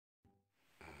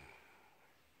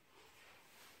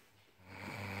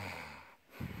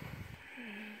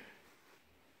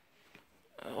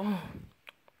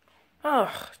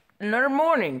Another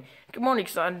morning. Good morning,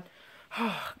 son.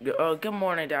 Good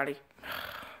morning, Daddy.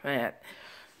 Man,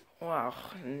 wow.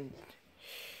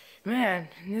 Man,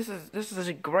 this is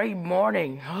a great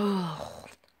morning.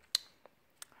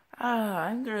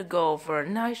 I'm gonna go for a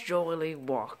nice jolly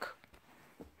walk.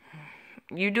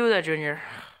 You do that, Junior.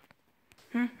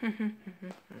 You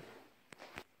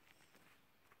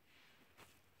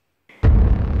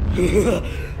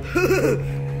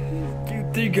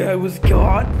think I was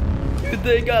gone? You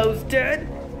think I was dead?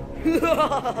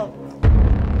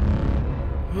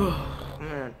 Oh,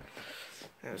 man.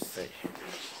 Let's see.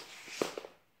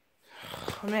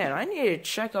 Man, I need to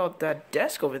check out that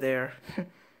desk over there.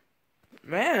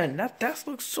 Man, that desk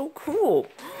looks so cool.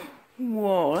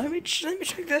 Whoa, let me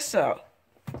check this out.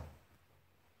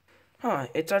 Huh,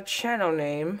 it's our channel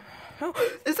name. Oh,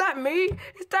 is that me?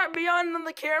 Is that me on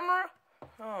the camera?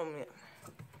 Oh, man.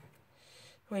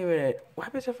 Wait a minute. What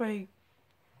happens if I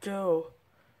go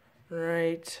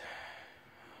right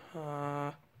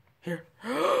here?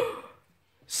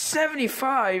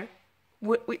 75?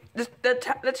 Wait,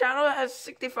 the channel has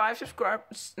 65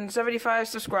 subscribers and 75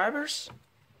 subscribers?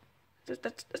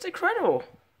 That's incredible.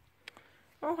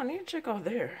 Oh, I need to check out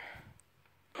there.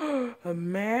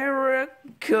 America.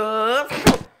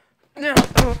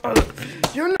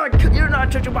 You're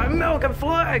not touching my American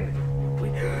flag.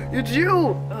 It's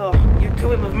you. You're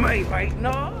coming with me, right?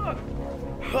 No.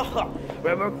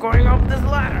 We're going up this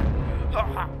ladder.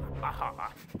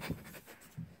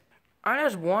 I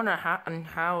just wonder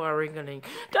how are we gonna...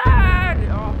 Dad!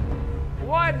 Oh,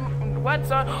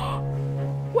 what's up?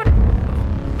 What?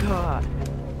 Oh, God.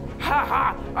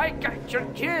 Haha! I got your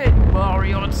kid,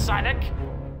 Mario and Sonic.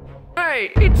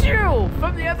 Hey, it's you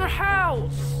from the other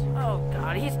house. Oh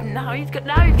God, now he's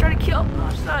trying to kill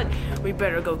our son. We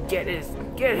better go get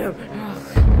him.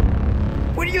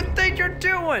 What do you think you're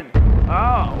doing?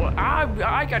 Oh,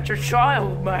 I got your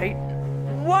child, mate.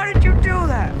 Why did you do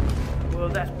that? Well,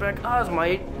 that's because,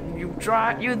 mate. You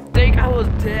think I was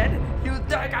dead? You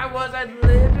think I wasn't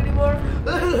lived anymore?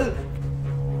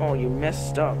 Oh, you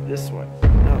messed up this one.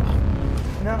 Oh.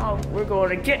 Now we're going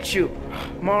to get you,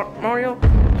 Mario.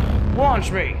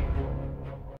 Launch me.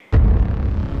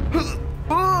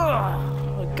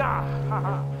 Oh, God.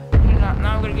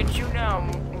 Now I'm gonna get you now.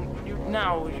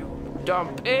 You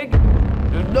dumb pig.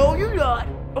 No, you're not.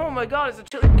 Oh my God, it's a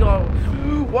chili dog.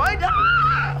 Why not?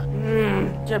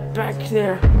 Get back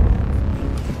there.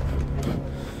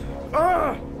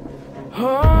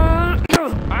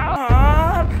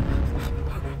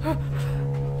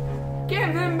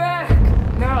 Give him back.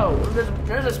 No,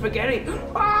 there's a spaghetti.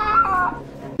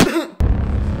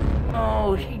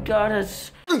 Oh, he got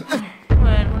us.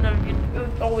 Man,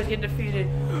 we'll always get defeated.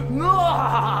 Oh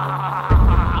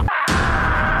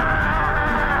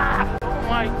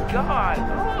my God.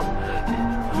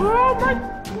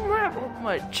 Oh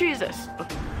my Jesus.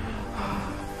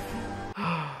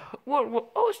 What?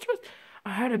 Oh, it's just,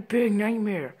 I had a big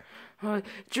nightmare.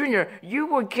 Junior, you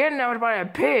were kidnapped by a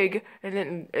pig,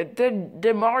 and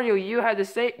then Mario, you and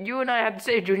I had to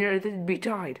save Junior, and then be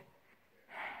tied.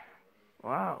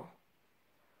 Wow.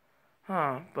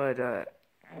 Huh, but,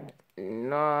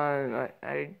 no,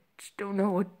 I just don't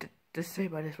know what to say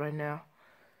about this right now.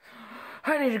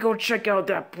 I need to go check out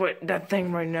that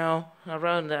thing right now,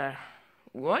 around there.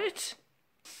 What?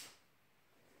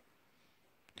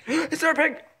 Is there a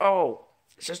pig? Oh,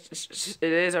 it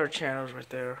is our channels right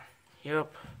there.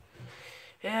 Yep.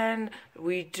 And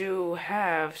we do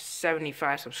have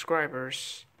 75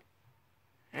 subscribers.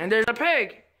 And there's a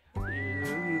pig!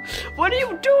 What are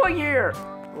you doing here?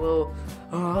 Well,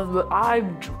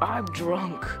 I'm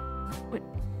drunk. What?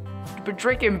 You've been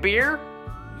drinking beer?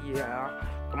 Yeah.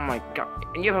 Oh my God.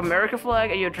 And you have American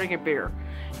flag and you're drinking beer?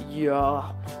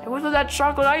 Yeah. And what was that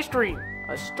chocolate ice cream?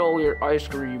 I stole your ice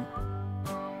cream.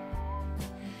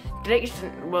 Thanks a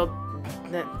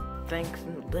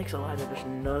lot.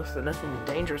 There's nothing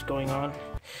dangerous going on.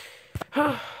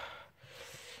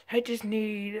 I just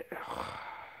need...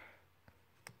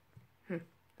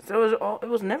 So it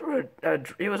was never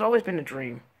it was always been a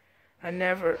dream.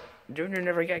 Junior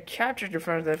never got captured in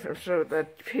front of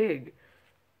that pig.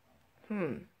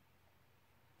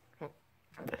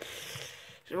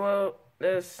 Well,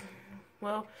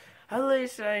 at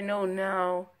least I know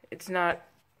now it's not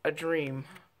a dream.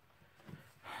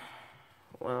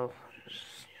 Well,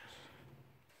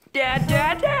 yes.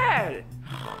 Dad!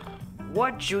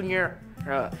 What, Junior?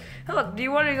 Look, do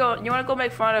you want to go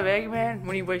make fun of Eggman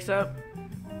when he wakes up?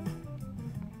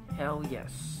 Hell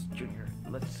yes, Junior.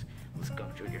 Let's go,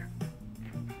 Junior.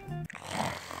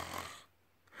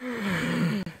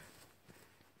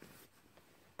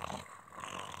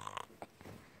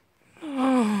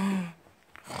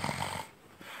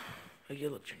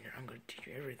 Junior. I'm gonna teach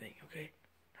you everything, okay?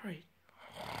 Hurry.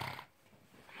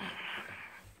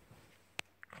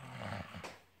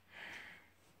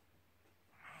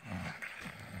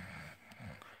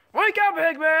 Wake up,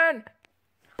 Eggman!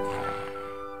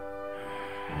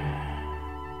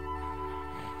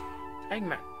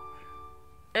 Eggman.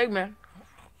 Eggman.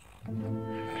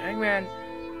 Eggman.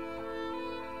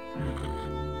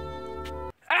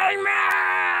 Eggman!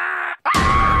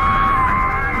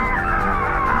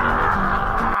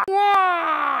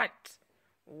 What?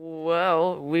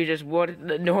 Well, we just wanted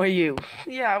to annoy you.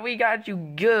 Yeah, we got you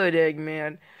good,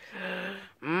 Eggman.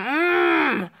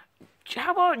 How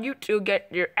about you two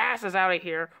get your asses out of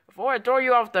here before I throw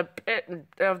you off the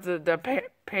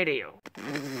patio?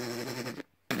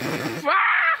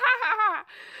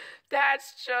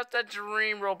 That's just a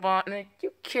dream, Robotnik.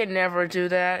 You can never do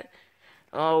that.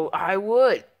 Oh, I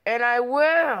would, and I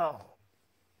will.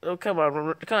 Oh, come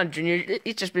on, Junior.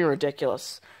 It's just being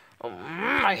ridiculous. Oh,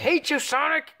 I hate you,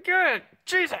 Sonic. Good,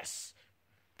 Jesus.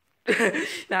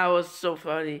 That was so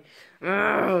funny.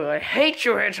 I hate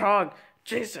you, Hedgehog.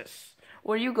 Jesus.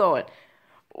 Where are you going?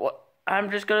 What?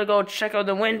 I'm just gonna go check out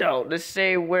the window to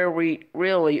see where we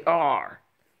really are.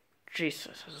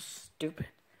 Jesus, this is stupid.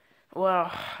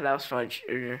 Well, that was fun,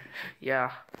 Junior.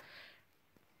 Yeah.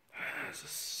 This is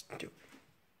stupid.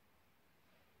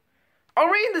 Are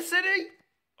we in the city?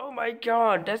 Oh my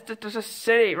God, there's a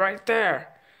city right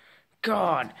there.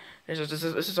 God, this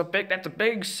is a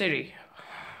big city.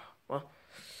 Well,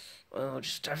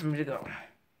 just time for me to go.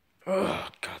 Oh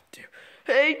God, dude.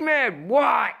 Hey man,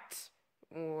 what?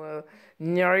 Well,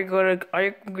 are you gonna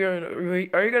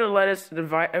let us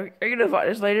invite? Are you gonna invite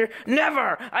us later?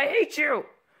 Never! I hate you.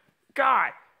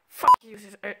 God, fuck you,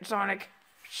 Sonic.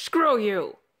 Screw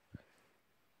you.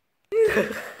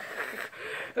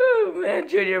 Oh man,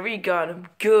 Junior, we got him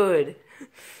good.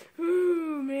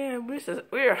 Oh man,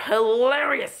 we're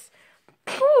hilarious.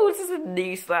 Woo, this is a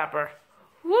knee slapper.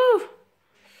 Woo.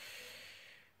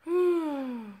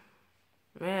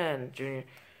 Man, Junior.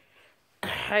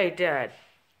 Hey, Dad.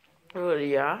 Oh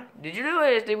yeah. Did you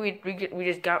realize that we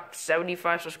just got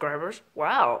 75 subscribers?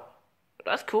 Wow,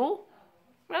 that's cool.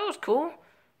 That was cool.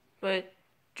 But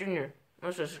Junior,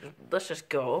 let's just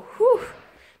go. Whew.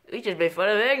 We just made fun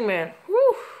of Eggman.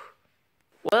 Whew.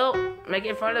 Well,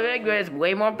 making fun of Eggman is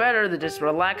way more better than just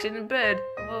relaxing in bed.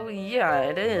 Well, yeah,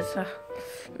 it is.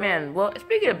 Man, well,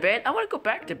 speaking of bed, I want to go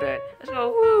back to bed. Let's go.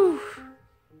 Woo.